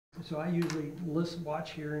So I usually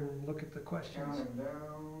watch here and look at the questions.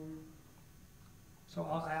 Down. So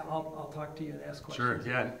I'll talk to you and ask questions. Sure,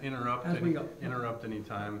 yeah, interrupt as we go. Interrupt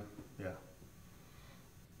anytime, yeah.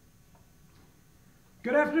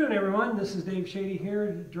 Good afternoon, everyone. This is Dave Schade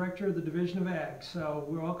here, Director of the Division of Ag. So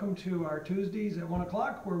we're welcome to our Tuesdays at 1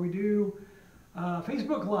 o'clock where we do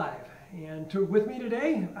Facebook Live. And with me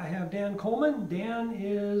today, I have Dan Coleman. Dan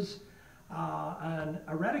is an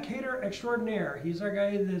eradicator extraordinaire. He's our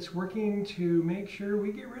guy that's working to make sure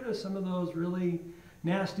we get rid of some of those really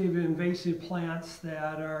nasty invasive plants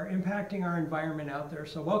that are impacting our environment out there.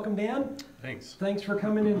 So welcome, Dan. Thanks. Thanks for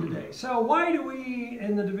coming in today. So why do we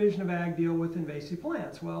in the Division of Ag deal with invasive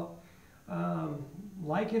plants? Well,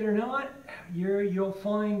 like it or not, you'll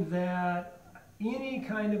find that any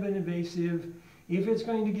kind of an invasive, if it's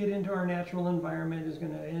going to get into our natural environment, is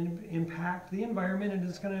going to impact the environment and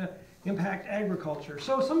it's going to impact agriculture.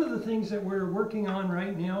 So some of the things that we're working on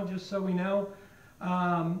right now, just so we know,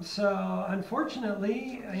 so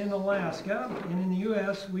unfortunately in Alaska and in the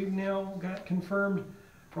US, we've now got confirmed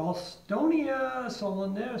Ralstonia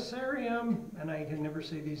solanacearum, and I can never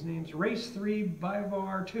say these names, race 3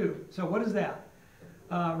 bivar 2. So what is that?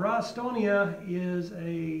 Ralstonia is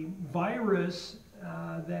a virus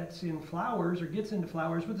that's in flowers or gets into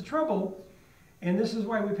flowers, but the trouble, and this is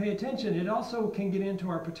why we pay attention, it also can get into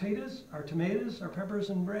our potatoes, our tomatoes, our peppers,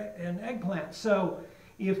 and eggplants. So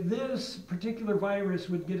if this particular virus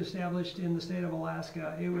would get established in the state of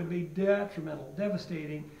Alaska, it would be detrimental,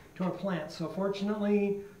 devastating to our plants. So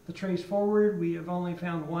fortunately, the trace forward, we have only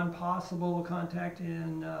found one possible contact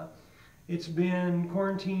in, it's been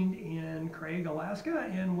quarantined in Craig, Alaska,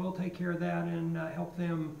 and we'll take care of that and help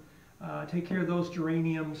them take care of those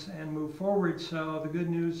geraniums and move forward. So the good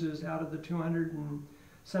news is out of the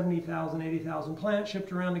 270,000, 80,000 plants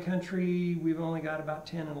shipped around the country, we've only got about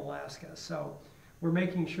 10 in Alaska. So we're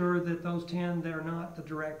making sure that those 10, they're not the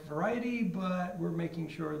direct variety, but we're making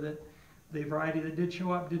sure that the variety that did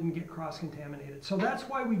show up didn't get cross-contaminated. So that's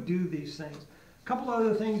why we do these things. A couple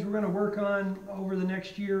other things we're going to work on over the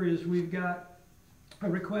next year is we've got a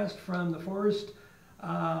request from the forest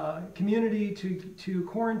community to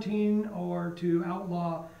quarantine or to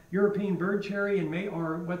outlaw European bird cherry and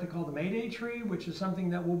or what they call the Mayday tree, which is something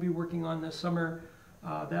that we'll be working on this summer.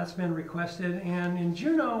 That's been requested. And in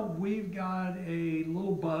Juneau, we've got a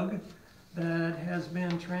little bug that has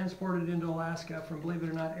been transported into Alaska from, believe it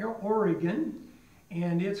or not, Oregon.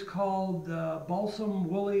 And it's called balsam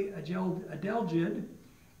woolly adelgid.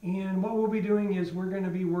 And what we'll be doing is we're going to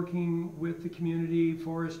be working with the community,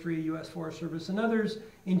 forestry, U.S. Forest Service, and others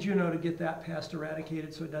in Juneau to get that pest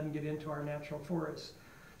eradicated so it doesn't get into our natural forests.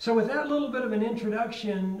 So with that little bit of an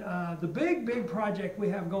introduction, the big project we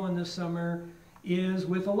have going this summer is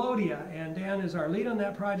with Elodea, and Dan is our lead on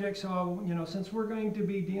that project. So, you know, since we're going to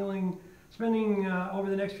be spending over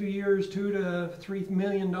the next few years $2 to $3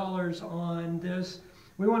 million on this,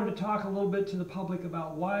 we wanted to talk a little bit to the public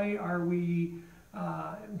about why are we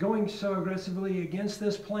going so aggressively against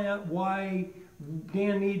this plant, why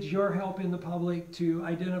Dan needs your help in the public to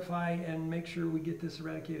identify and make sure we get this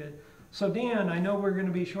eradicated. So Dan, I know we're going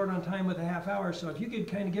to be short on time with a half hour, so if you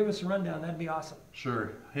could kind of give us a rundown, that'd be awesome.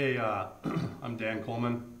 Sure. Hey, I'm Dan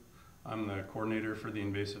Coleman. I'm the coordinator for the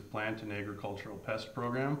Invasive Plant and Agricultural Pest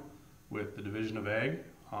Program with the Division of Ag.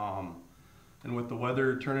 And with the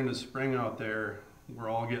weather turning to spring out there, we're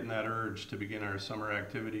all getting that urge to begin our summer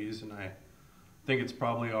activities, and I think it's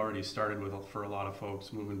probably already started for a lot of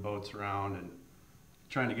folks moving boats around and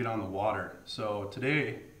trying to get on the water. So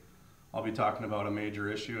today, I'll be talking about a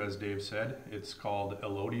major issue, as Dave said. It's called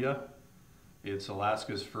Elodea. It's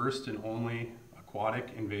Alaska's first and only aquatic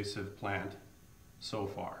invasive plant so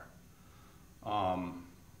far.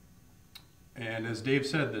 And as Dave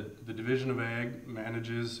said, the Division of Ag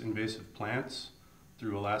manages invasive plants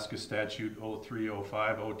through Alaska Statute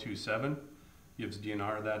 0305027, gives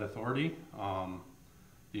DNR that authority.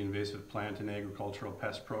 The Invasive Plant and Agricultural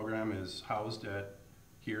Pest Program is housed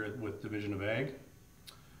here with Division of Ag.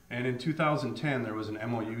 And in 2010, there was an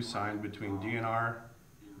MOU signed between DNR,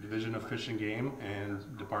 Division of Fish and Game,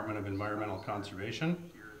 and Department of Environmental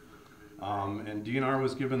Conservation. And DNR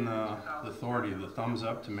was given the authority, the thumbs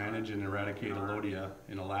up, to manage and eradicate Elodea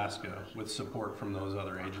in Alaska with support from those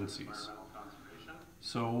other agencies.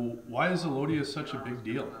 So why is Elodea such a big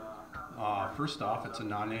deal? First off, it's a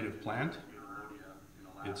non-native plant.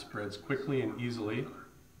 It spreads quickly and easily,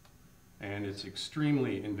 and it's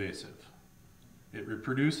extremely invasive. It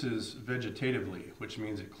reproduces vegetatively, which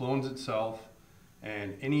means it clones itself,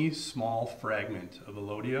 and any small fragment of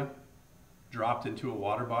Elodea dropped into a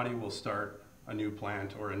water body will start a new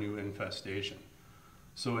plant or a new infestation.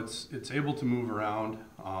 So it's able to move around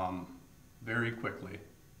very quickly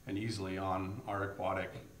and easily on our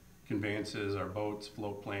aquatic conveyances, our boats,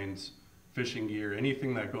 float planes, fishing gear,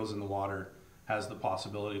 anything that goes in the water has the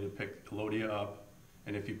possibility to pick Elodea up.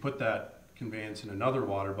 And if you put that conveyance in another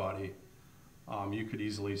water body, you could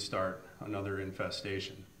easily start another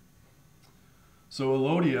infestation. So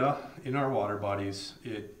Elodea in our water bodies,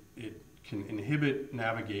 it can inhibit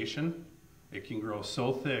navigation. It can grow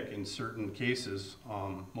so thick in certain cases,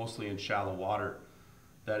 mostly in shallow water,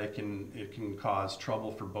 that it can cause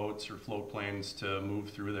trouble for boats or float planes to move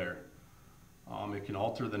through there. It can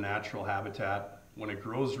alter the natural habitat. When it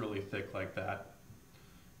grows really thick like that,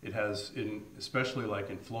 it has, especially like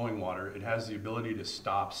in flowing water, it has the ability to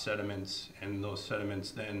stop sediments, and those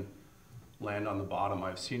sediments then land on the bottom.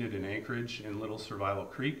 I've seen it in Anchorage in Little Survival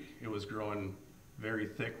Creek. It was growing very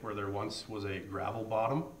thick where there once was a gravel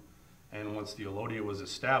bottom, and once the Elodea was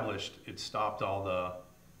established, it stopped all the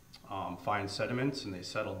fine sediments, and they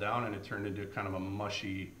settled down, and it turned into kind of a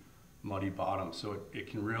mushy, muddy bottom. So it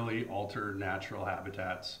can really alter natural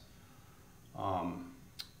habitats.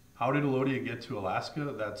 How did Elodea get to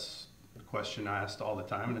Alaska? That's a question I asked all the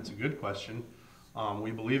time, and it's a good question.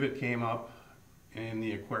 We believe it came up in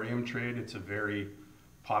the aquarium trade. It's a very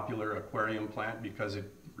popular aquarium plant because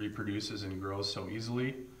it reproduces and grows so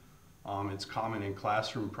easily. It's common in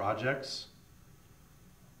classroom projects.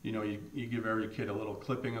 You know, you give every kid a little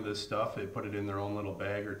clipping of this stuff, they put it in their own little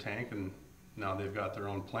bag or tank, and now they've got their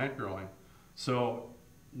own plant growing. So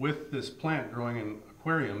with this plant growing in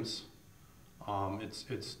aquariums,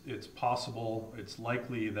 it's possible, it's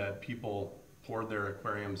likely that people poured their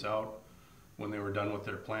aquariums out when they were done with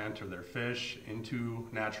their plant or their fish into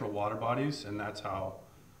natural water bodies, and that's how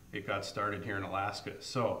it got started here in Alaska.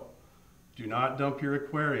 So do not dump your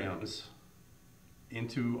aquariums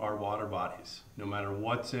into our water bodies, no matter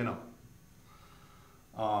what's in them.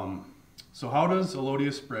 So how does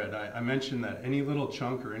Elodea spread? I mentioned that any little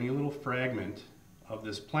chunk or any little fragment of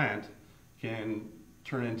this plant can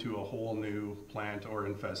turn into a whole new plant or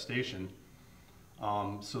infestation.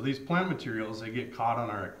 So these plant materials, they get caught on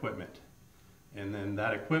our equipment. And then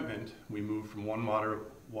that equipment, we move from one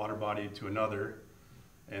water body to another,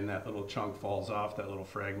 and that little chunk falls off, that little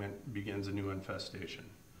fragment begins a new infestation.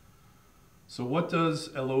 So what does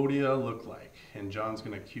Elodea look like? And John's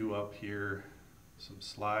gonna cue up here some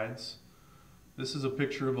slides. This is a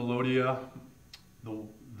picture of Elodea.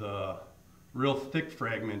 The real thick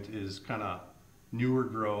fragment is kind of newer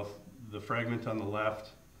growth. The fragment on the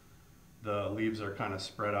left, the leaves are kind of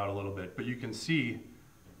spread out a little bit, but you can see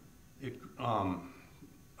it,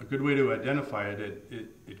 a good way to identify it,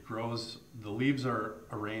 it grows, the leaves are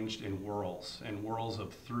arranged in whorls, and whorls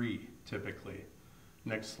of 3 typically.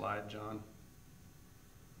 Next slide, John.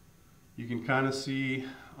 You can kind of see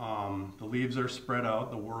the leaves are spread out,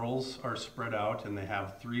 the whorls are spread out, and they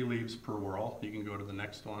have 3 leaves per whorl. You can go to the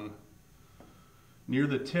next one. Near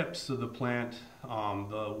the tips of the plant,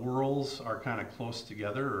 the whorls are kind of close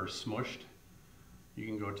together or smushed. You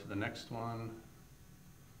can go to the next one.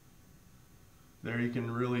 There you can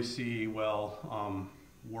really see, well,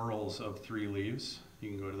 whorls of 3 leaves. You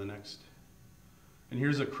can go to the next. And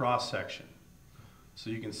here's a cross section. So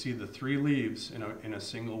you can see the 3 leaves in a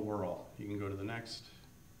single whorl. You can go to the next.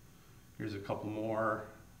 Here's a couple more.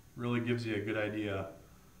 Really gives you a good idea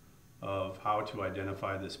of how to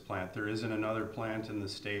identify this plant. There isn't another plant in the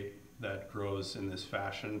state that grows in this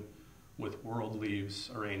fashion with whorled leaves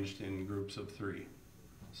arranged in groups of 3.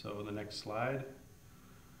 So the next slide.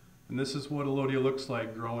 And this is what Elodea looks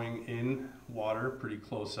like growing in water pretty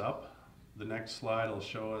close up. The next slide will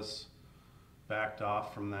show us backed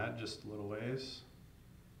off from that just a little ways.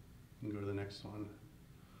 You can go to the next one.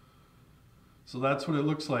 So that's what it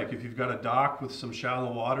looks like. If you've got a dock with some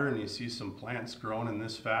shallow water and you see some plants growing in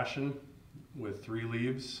this fashion with 3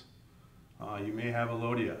 leaves, you may have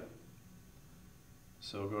Elodea.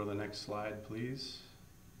 So go to the next slide, please.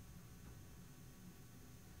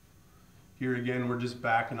 Here again, we're just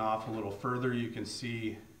backing off a little further. You can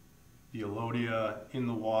see the Elodea in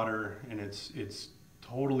the water, and it's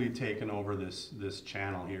totally taken over this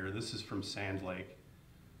channel here. This is from Sand Lake.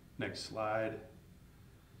 Next slide.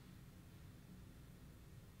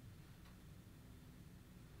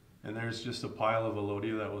 And there's just a pile of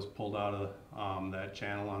Elodea that was pulled out of that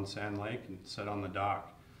channel on Sand Lake and set on the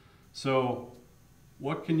dock. So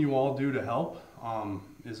what can you all do to help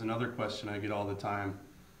is another question I get all the time.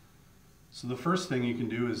 So the first thing you can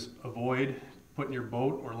do is avoid putting your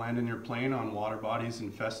boat or landing your plane on water bodies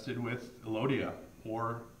infested with Elodea,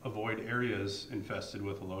 or avoid areas infested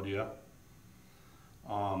with Elodea.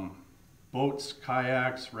 Boats,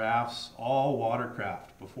 kayaks, rafts, all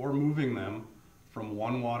watercraft, before moving them from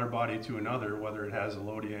one water body to another, whether it has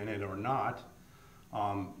Elodea in it or not,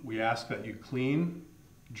 we ask that you clean,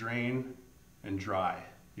 drain, and dry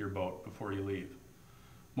your boat before you leave.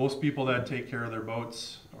 Most people that take care of their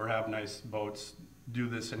boats or have nice boats do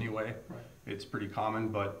this anyway. Right. It's pretty common,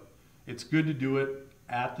 but it's good to do it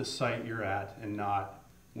at the site you're at and not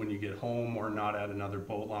when you get home or not at another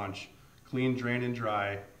boat launch. Clean, drain, and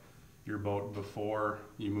dry your boat before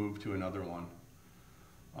you move to another one.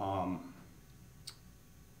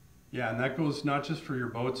 Yeah, and that goes not just for your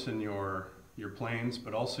boats and your planes,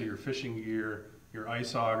 but also your fishing gear, your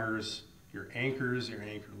ice augers, your anchors, your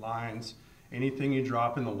anchor lines, anything you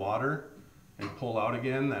drop in the water and pull out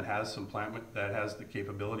again that has some that has the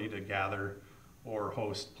capability to gather or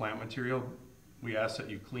host plant material. We ask that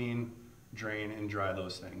you clean, drain, and dry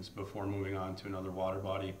those things before moving on to another water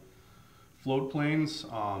body. Float planes,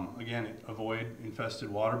 again, avoid infested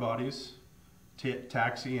water bodies.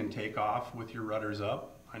 Taxi and take off with your rudders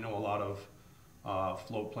up. I know a lot of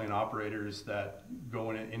float plane operators that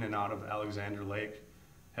go in and out of Alexander Lake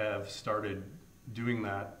have started doing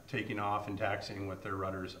that, taking off and taxiing with their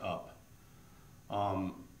rudders up.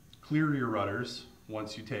 Clear your rudders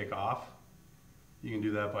once you take off. You can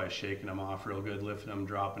do that by shaking them off real good, lifting them,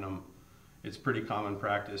 dropping them. It's pretty common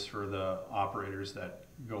practice for the operators that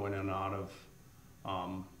go in and out of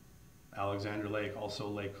Alexander Lake, also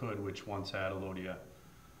Lake Hood, which once had Elodea.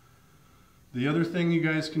 The other thing you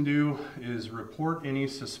guys can do is report any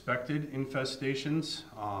suspected infestations.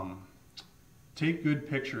 Take good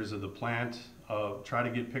pictures of the plant, try to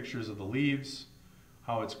get pictures of the leaves,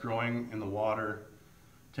 how it's growing in the water.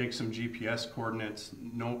 Take some GPS coordinates,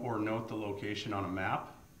 note the location on a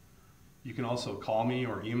map. You can also call me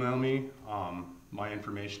or email me. My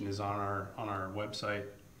information is on our website.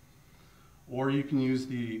 Or you can use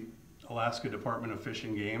the Alaska Department of Fish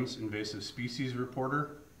and Game's Invasive Species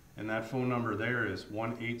Reporter, and that phone number there is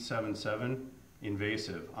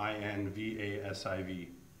 1-877-INVASIVE, INVASIV.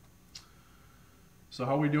 So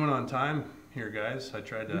how are we doing on time here, guys? I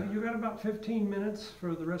tried to... You got about 15 minutes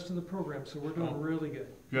for the rest of the program, so we're doing really good.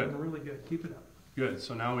 Good. Doing really good. Keep it up. Good.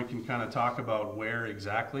 So now we can kind of talk about where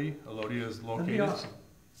exactly Elodea is located. That'd be awesome.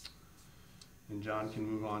 And John can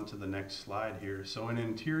move on to the next slide here. So in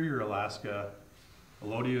interior Alaska,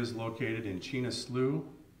 Elodea is located in Chena Slough,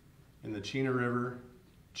 in the Chena River,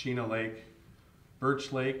 Chena Lake,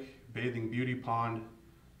 Birch Lake, Bathing Beauty Pond,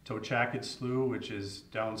 Tochacket Slough, which is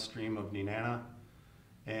downstream of Nenana,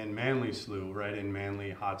 and Manly Slough, right in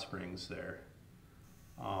Manly Hot Springs there.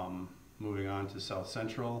 Moving on to South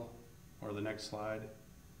Central, or the next slide.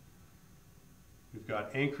 We've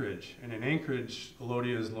got Anchorage, and in Anchorage,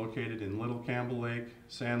 Elodea is located in Little Campbell Lake,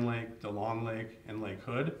 Sand Lake, DeLong Lake, and Lake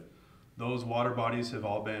Hood. Those water bodies have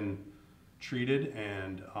all been treated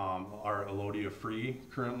and are Elodea free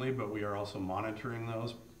currently, but we are also monitoring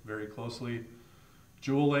those very closely.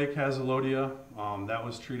 Jewel Lake has Elodea. That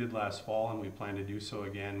was treated last fall, and we plan to do so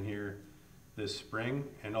again here this spring.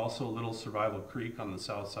 And also Little Survival Creek on the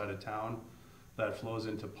south side of town that flows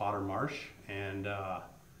into Potter Marsh, and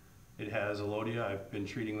it has Elodea. I've been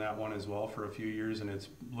treating that one as well for a few years, and it's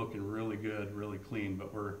looking really good, really clean,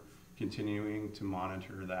 but we're continuing to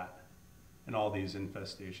monitor that and all these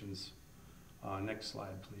infestations. Next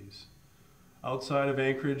slide, please. Outside of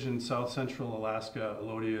Anchorage in south central Alaska,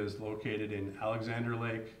 Elodea is located in Alexander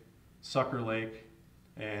Lake, Sucker Lake,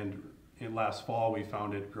 and in last fall we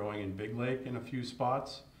found it growing in Big Lake in a few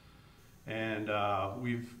spots. And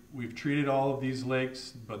we've treated all of these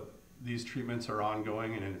lakes, but these treatments are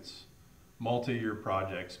ongoing and it's multi-year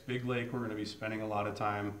projects. Big Lake, we're going to be spending a lot of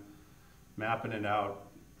time mapping it out,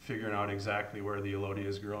 figuring out exactly where the Elodea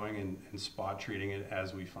is growing and spot treating it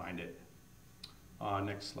as we find it.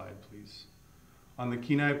 Next slide, please. On the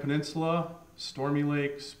Kenai Peninsula, Stormy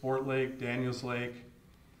Lake, Sport Lake, Daniels Lake,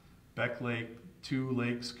 Beck Lake, 2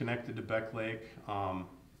 lakes connected to Beck Lake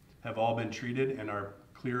have all been treated and are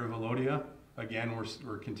clear of Elodea. Again,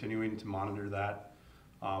 we're continuing to monitor that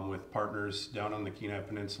with partners down on the Kenai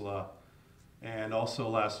Peninsula. And also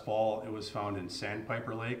last fall, it was found in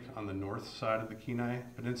Sandpiper Lake on the north side of the Kenai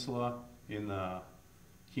Peninsula in the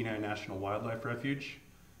Kenai National Wildlife Refuge.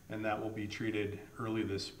 And that will be treated early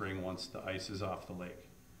this spring once the ice is off the lake.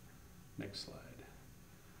 Next slide.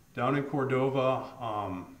 Down in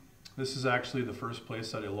Cordova, this is actually the first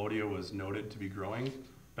place that Elodea was noted to be growing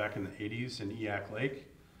back in the 80s in Eyak Lake.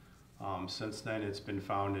 Since then, it's been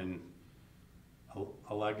found in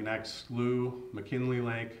Alagnac Slough, McKinley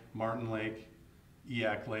Lake, Martin Lake,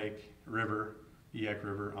 Eyak Lake River, Eyak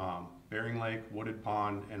River, Bering Lake, Wooded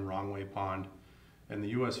Pond, and Wrongway Pond. And the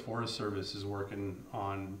U.S. Forest Service is working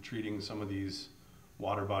on treating some of these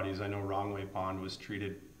water bodies. I know Wrongway Pond was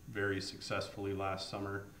treated very successfully last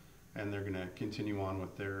summer, and they're going to continue on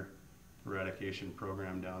with their eradication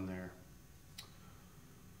program down there.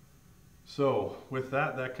 So with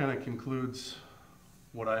that, that kind of concludes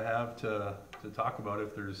what I have to talk about.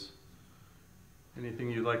 If there's anything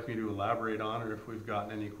you'd like me to elaborate on, or if we've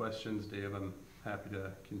gotten any questions, Dave, I'm happy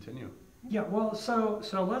to continue. Yeah, well, so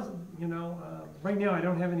let's, right now I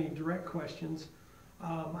don't have any direct questions.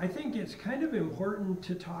 I think it's kind of important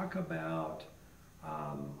to talk about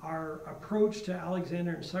our approach to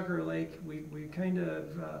Alexander and Sucker Lake. We kind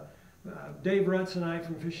of, Dave Rutz and I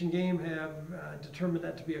from Fish and Game have determined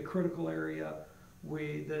that to be a critical area.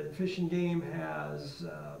 The Fish and Game has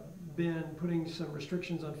been putting some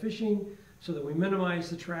restrictions on fishing so that we minimize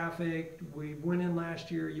the traffic. We went in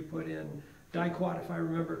last year, you put in Dicot, if I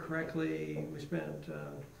remember correctly. We spent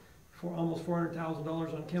almost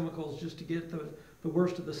 $400,000 on chemicals just to get the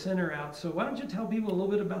worst of the center out. So why don't you tell people a little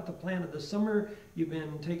bit about the plan of the summer? You've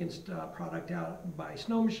been taking product out by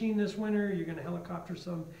snow machine this winter. You're going to helicopter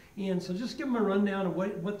some in. So just give them a rundown of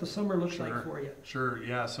what the summer looks like for you. Sure,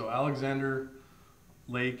 yeah. So Alexander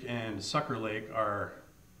Lake and Sucker Lake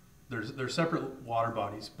they're separate water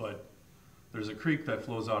bodies, but there's a creek that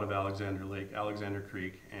flows out of Alexander Lake, Alexander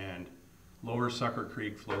Creek, and Lower Sucker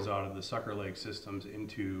Creek flows out of the Sucker Lake systems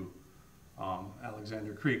into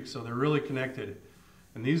Alexander Creek. So they're really connected.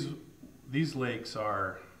 And these lakes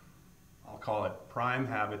are, I'll call it prime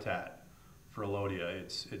habitat for Elodea.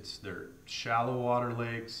 They're shallow water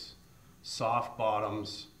lakes, soft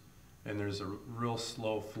bottoms, and there's a real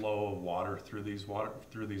slow flow of water through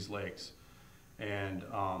these lakes. And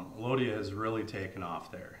Elodea has really taken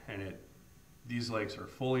off there. And these lakes are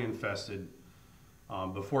fully infested.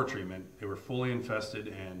 Before treatment, they were fully infested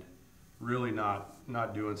and really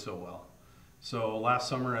not doing so well. So last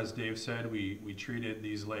summer, as Dave said, we treated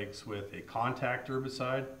these lakes with a contact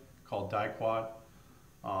herbicide called Dicot.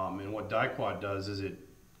 And what Dicot does is it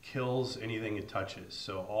kills anything it touches.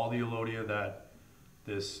 So all the Elodea that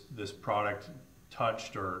this product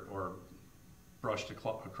touched or brushed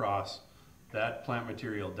across, that plant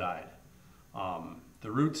material died.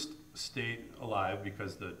 The roots stayed alive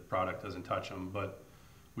because the product doesn't touch them, but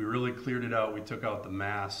we really cleared it out. We took out the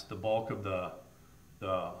mass, the bulk of the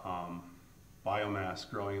biomass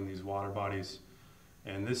growing in these water bodies.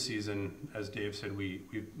 And this season, as Dave said, we've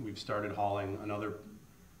started hauling another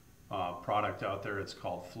product out there. It's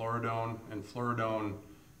called Floridone, and Floridone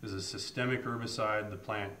is a systemic herbicide. The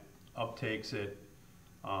plant uptakes it,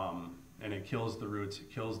 and it kills the roots, it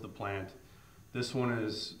kills the plant. This one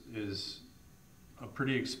is a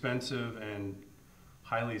pretty expensive and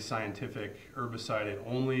highly scientific herbicide. It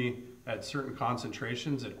only, at certain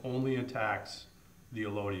concentrations, it only attacks the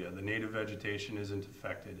Elodea. The native vegetation isn't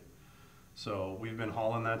affected. So we've been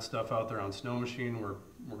hauling that stuff out there on snow machine. We're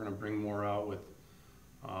going to bring more out with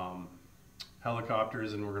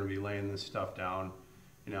helicopters, and we're going to be laying this stuff down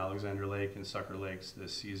in Alexander Lake and Sucker Lakes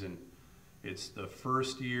this season. It's the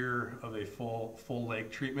first year of a full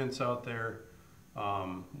lake treatments out there.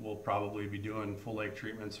 We'll probably be doing full lake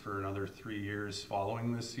treatments for another 3 years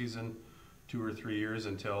following this season, 2 or 3 years,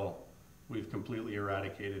 until we've completely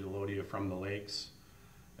eradicated Elodea from the lakes.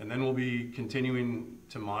 And then we'll be continuing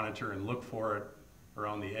to monitor and look for it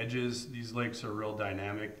around the edges. These lakes are real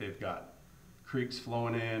dynamic. They've got creeks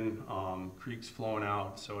flowing in, creeks flowing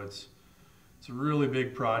out. So it's a really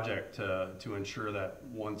big project to ensure that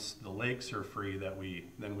once the lakes are free, that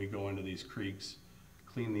we go into these creeks,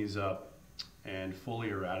 clean these up, and fully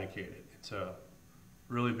eradicate it. It's a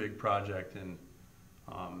really big project and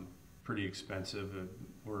pretty expensive.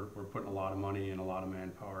 We're putting a lot of money and a lot of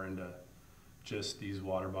manpower into just these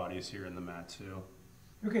water bodies here in the Matsu.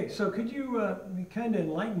 Okay, so could you kind of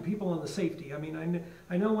enlighten people on the safety? I mean,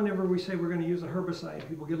 I know whenever we say we're going to use a herbicide,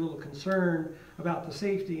 people get a little concerned about the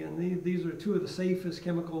safety, and these are two of the safest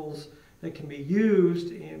chemicals that can be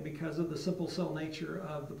used because of the simple cell nature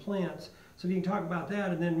of the plants. So if you can talk about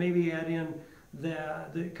that, and then maybe add in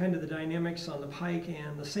the kind of the dynamics on the pike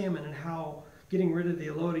and the salmon, and how getting rid of the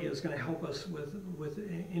Elodea is going to help us with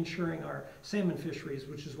ensuring our salmon fisheries,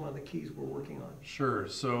 which is one of the keys we're working on. Sure.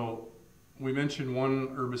 So we mentioned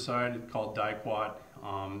one herbicide called Dicot.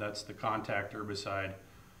 That's the contact herbicide.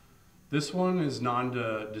 This one is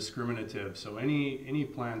non-discriminative, so any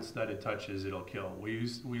plants that it touches, it'll kill.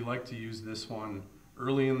 We like to use this one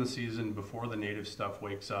early in the season before the native stuff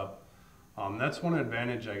wakes up. That's one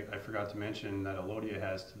advantage I forgot to mention that Elodea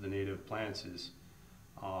has to the native plants is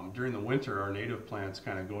during the winter, our native plants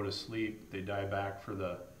kind of go to sleep. They die back for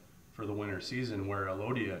the winter season, where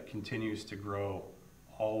Elodea continues to grow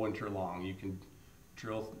all winter long. You can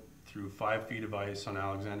drill through 5 feet of ice on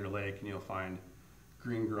Alexander Lake and you'll find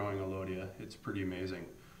green growing Elodea. It's pretty amazing.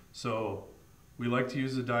 So we like to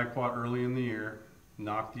use the diquat early in the year,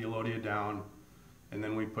 knock the Elodea down, and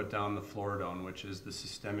then we put down the Floridone, which is the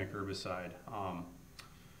systemic herbicide.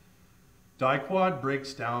 Diquat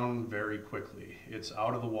breaks down very quickly. It's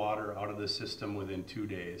out of the water, out of the system within 2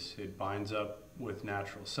 days. It binds up with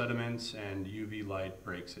natural sediments and UV light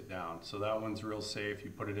breaks it down. So that one's real safe. You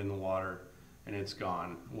put it in the water and it's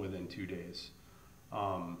gone within 2 days.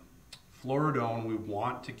 Floridone we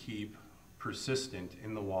want to keep persistent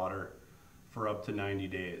in the water for up to 90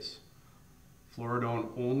 days. Floridone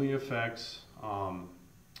only affects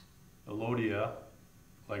Elodea,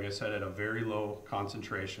 like I said, at a very low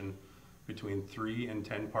concentration. Between 3 and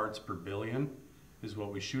 10 parts per billion is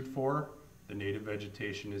what we shoot for. The native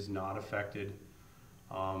vegetation is not affected.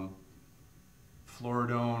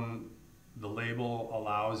 Floridone, the label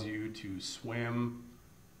allows you to swim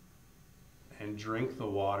and drink the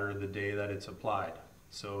water the day that it's applied.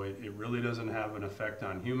 So it really doesn't have an effect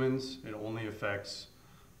on humans. It only affects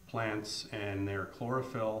plants and their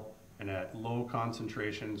chlorophyll, and at low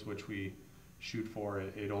concentrations, which we shoot for,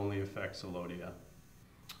 it only affects Elodea.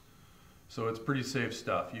 So it's pretty safe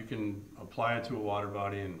stuff. You can apply it to a water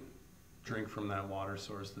body and drink from that water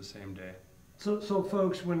source the same day. So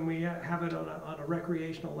folks, when we have it on a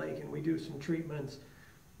recreational lake and we do some treatments,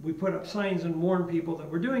 we put up signs and warn people that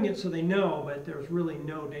we're doing it so they know, but there's really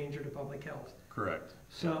no danger to public health. Correct.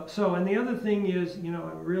 So and the other thing is, you know,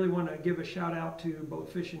 I really want to give a shout out to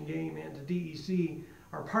both Fish and Game and to DEC,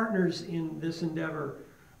 our partners in this endeavor.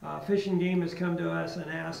 Fish and Game has come to us and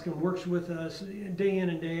asked and works with us day in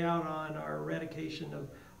and day out on our eradication of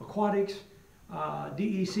aquatics.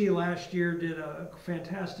 DEC last year did a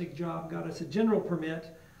fantastic job, got us a general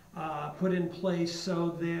permit put in place so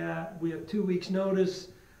that we have 2 weeks notice.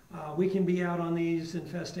 We can be out on these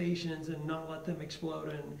infestations and not let them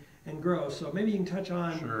explode and grow. So maybe you can touch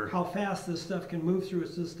on Sure. how fast this stuff can move through a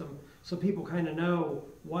system so people kind of know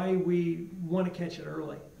why we want to catch it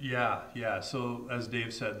early. Yeah. So as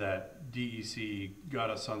Dave said, that DEC got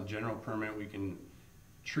us on the general permit. We can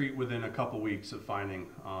treat within a couple weeks of finding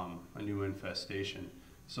a new infestation.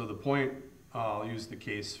 So the point, I'll use the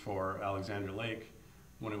case for Alexander Lake.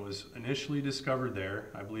 When it was initially discovered there,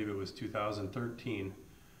 I believe it was 2013,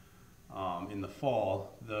 in the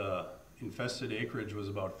fall, the infested acreage was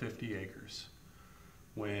about 50 acres.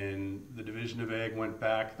 When the Division of Ag went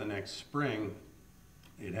back the next spring,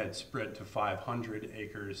 it had spread to 500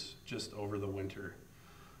 acres just over the winter.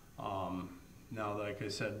 Now, like I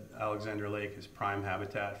said, Alexander Lake is prime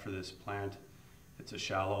habitat for this plant. It's a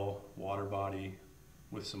shallow water body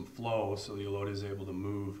with some flow, so the Elodea is able to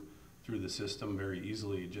move through the system very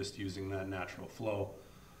easily just using that natural flow.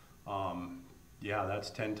 Yeah, that's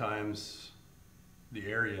 10 times the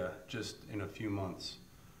area just in a few months.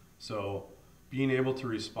 So being able to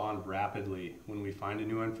respond rapidly when we find a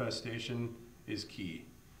new infestation is key,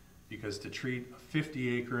 because to treat a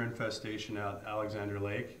 50-acre infestation at Alexander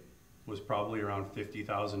Lake was probably around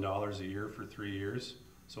 $50,000 a year for 3 years,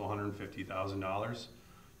 so $150,000.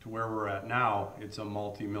 To where we're at now, it's a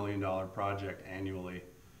multi-million-dollar project annually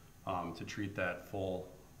to treat that full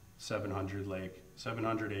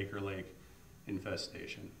 700-acre lake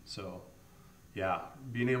infestation. So yeah,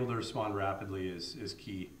 being able to respond rapidly is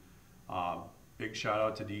key. Big shout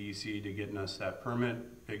out to DEC to getting us that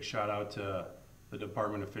permit. Big shout out to the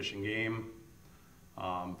Department of Fish and Game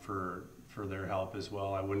for their help as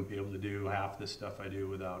well. I wouldn't be able to do half the stuff I do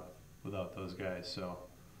without those guys. So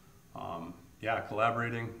yeah,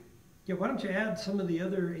 collaborating. Yeah, why don't you add some of the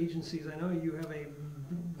other agencies? I know you have a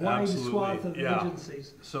wide Absolutely. swath of Yeah.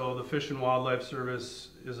 agencies. So the Fish and Wildlife Service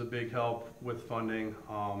is a big help with funding.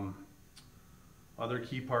 Other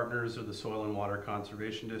key partners are the Soil and Water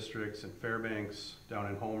Conservation Districts in Fairbanks, down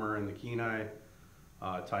in Homer and the Kenai,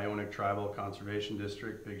 Tyonek Tribal Conservation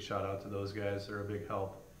District. Big shout out to those guys. They're a big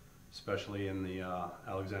help, especially in the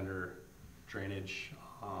Alexander drainage.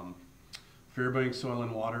 Fairbanks Soil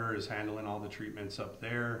and Water is handling all the treatments up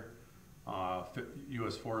there.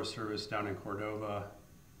 U.S. Forest Service down in Cordova,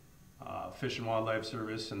 Fish and Wildlife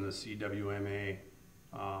Service and the CWMA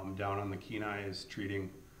down on the Kenai is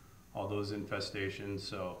treating all those infestations.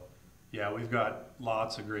 So yeah, we've got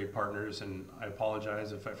lots of great partners, and I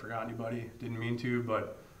apologize if I forgot anybody, didn't mean to,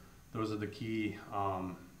 but those are the key.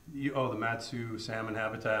 The Matsu Salmon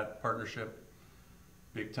Habitat Partnership,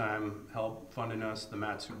 big time help funding us. The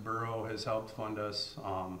Matsu Burrow has helped fund us.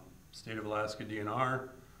 State of Alaska DNR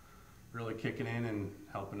really kicking in and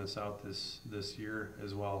helping us out this year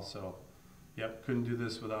as well. So yep, couldn't do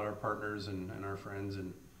this without our partners and our friends,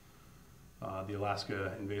 and the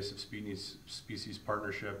Alaska Invasive Species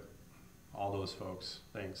Partnership, all those folks.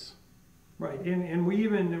 Thanks. Right, and we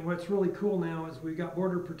even, what's really cool now is we've got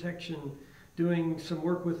Border Protection doing some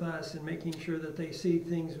work with us and making sure that they see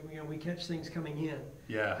things, we catch things coming in.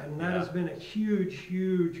 Yeah. And that has been a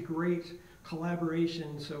huge, great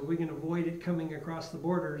collaboration, so we can avoid it coming across the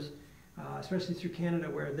borders, especially through Canada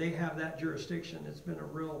where they have that jurisdiction. It's been a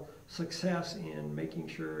real success in making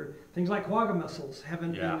sure things like quagga mussels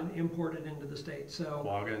haven't been imported into the state. So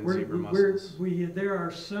quagga and zebra mussels. There are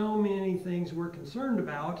so many things we're concerned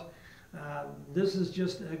about. This is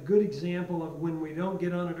just a good example of when we don't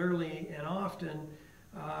get on it early and often,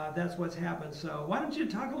 that's what's happened. So why don't you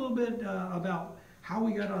talk a little bit about how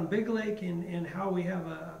we got on Big Lake and how we have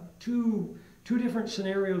two different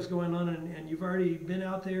scenarios going on, and you've already been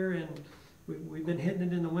out there and we've been hitting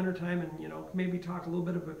it in the wintertime, and maybe talk a little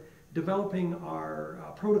bit about developing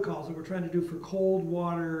our protocols that we're trying to do for cold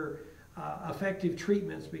water effective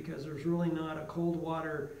treatments, because there's really not a cold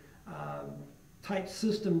water type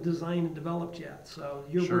system designed and developed yet. So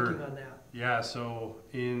you're working on that. Yeah, so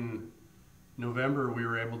in November we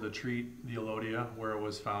were able to treat the Elodea where it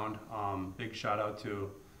was found. Big shout out to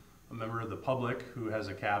a member of the public who has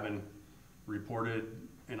a cabin, reported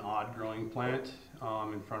an odd growing plant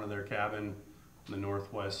in front of their cabin in the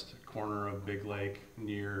northwest corner of Big Lake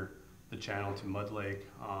near the channel to Mud Lake.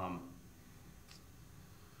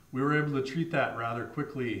 We were able to treat that rather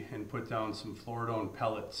quickly and put down some fluoridone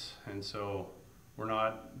pellets, and so we're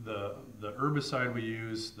not, the herbicide we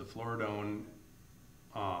use, the fluoridone,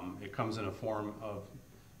 it comes in a form of,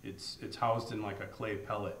 it's housed in like a clay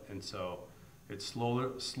pellet, and so it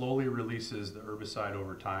slowly releases the herbicide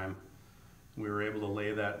over time. We were able to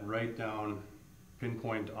lay that right down,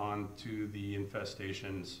 pinpoint onto the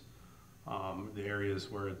infestations, the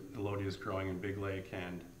areas where Elodea is growing in Big Lake,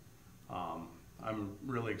 and I'm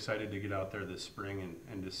really excited to get out there this spring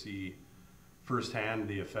and to see firsthand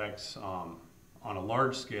the effects on a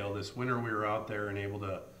large scale. This winter we were out there and able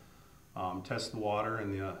to test the water,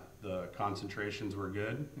 and the concentrations were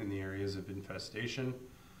good in the areas of infestation,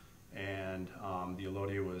 and the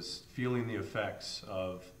Elodea was feeling the effects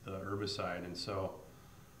of the herbicide. And so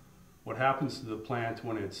what happens to the plant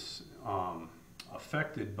when it's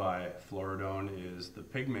affected by fluoridone is the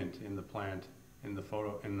pigment in the plant, in the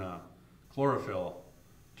chlorophyll,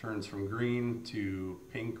 turns from green to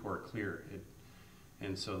pink or clear.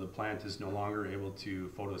 And so the plant is no longer able to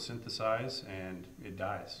photosynthesize and it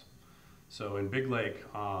dies. So in Big Lake,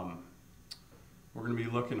 we're going to be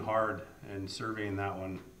looking hard and surveying that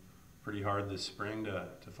one pretty hard this spring to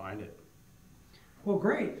find it. Well,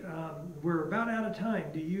 great. We're about out of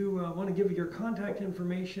time. Do you want to give your contact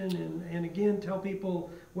information and again tell people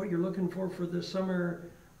what you're looking for this summer?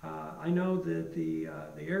 I know that the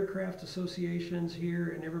aircraft associations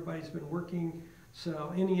here and everybody's been working.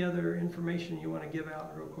 So any other information you want to give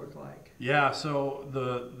out real quick like? Yeah, so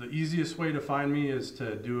the easiest way to find me is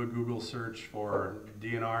to do a Google search for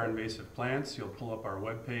DNR invasive plants. You'll pull up our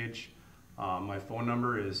webpage. My phone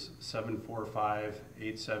number is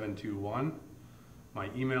 745-8721. My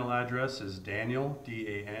email address is Daniel,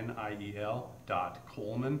 D-A-N-I-E-L,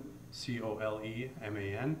 .Coleman,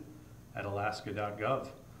 C-O-L-E-M-A-N,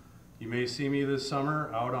 @alaska.gov. You may see me this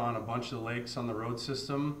summer out on a bunch of lakes on the road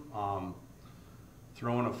system,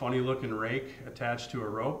 throwing a funny looking rake attached to a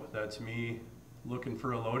rope. That's me looking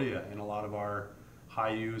for Elodea in a lot of our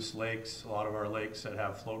high use lakes, a lot of our lakes that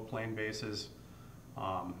have floatplane bases.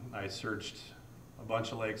 I searched a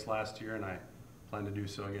bunch of lakes last year and I plan to do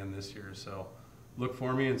so again this year. So look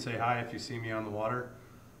for me and say hi if you see me on the water.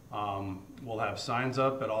 We'll have signs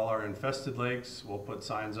up at all our infested lakes. We'll put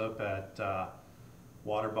signs up at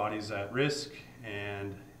water bodies at risk,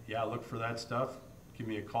 and yeah, look for that stuff. Give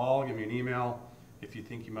me a call, give me an email if you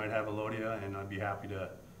think you might have Elodea, and I'd be happy to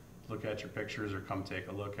look at your pictures or come take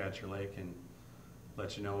a look at your lake and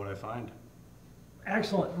let you know what I find.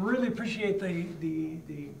 Excellent. Really appreciate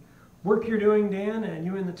the work you're doing, Dan, and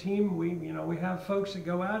you and the team. We have folks that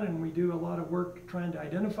go out and we do a lot of work trying to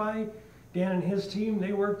identify. Dan and his team,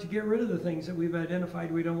 they work to get rid of the things that we've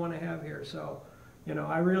identified we don't want to have here. So,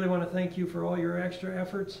 I really want to thank you for all your extra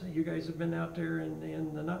efforts. You guys have been out there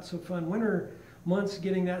in the not so fun winter months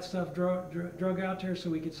getting that stuff drug out there so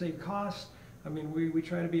we could save costs. I mean, we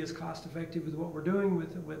try to be as cost effective with what we're doing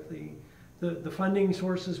with the funding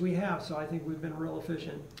sources we have. So I think we've been real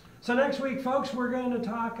efficient. So next week, folks, we're going to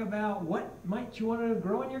talk about what might you want to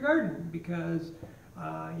grow in your garden, because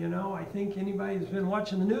I think anybody who's been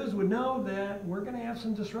watching the news would know that we're going to have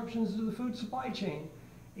some disruptions to the food supply chain.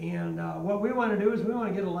 And what we want to do is we want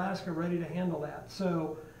to get Alaska ready to handle that.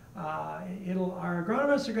 So our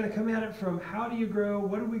agronomists are going to come at it from how do you grow,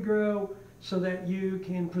 what do we grow, so that you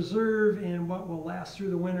can preserve and what will last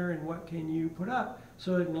through the winter and what can you put up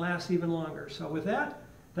so it can last even longer. So with that,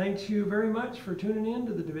 thanks you very much for tuning in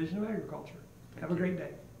to the Division of Agriculture. Have a great day.